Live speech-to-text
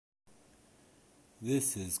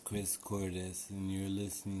This is Chris Cordes, and you're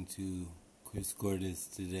listening to Chris Cordes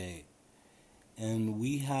Today. And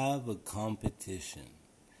we have a competition.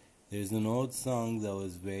 There's an old song that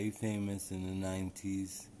was very famous in the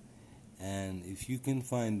 90s, and if you can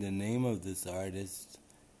find the name of this artist,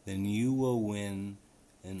 then you will win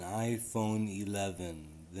an iPhone 11,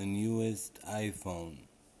 the newest iPhone.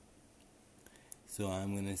 So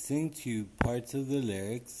I'm going to sing to you parts of the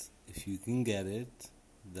lyrics. If you can get it,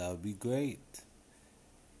 that would be great.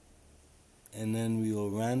 And then we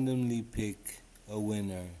will randomly pick a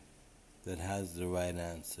winner that has the right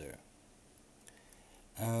answer.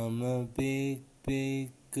 I'm a big,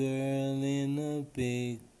 big girl in a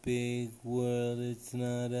big, big world. It's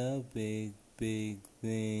not a big, big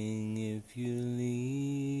thing if you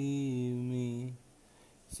leave me.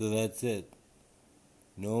 So that's it.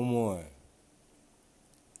 No more.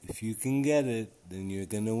 If you can get it, then you're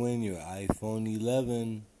going to win your iPhone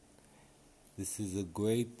 11. This is a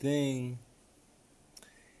great thing.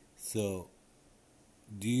 So,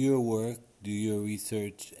 do your work, do your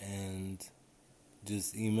research, and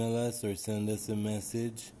just email us or send us a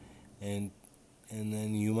message, and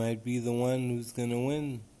then you might be the one who's going to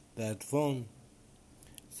win that phone.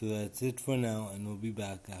 So that's it for now, and we'll be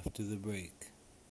back after the break.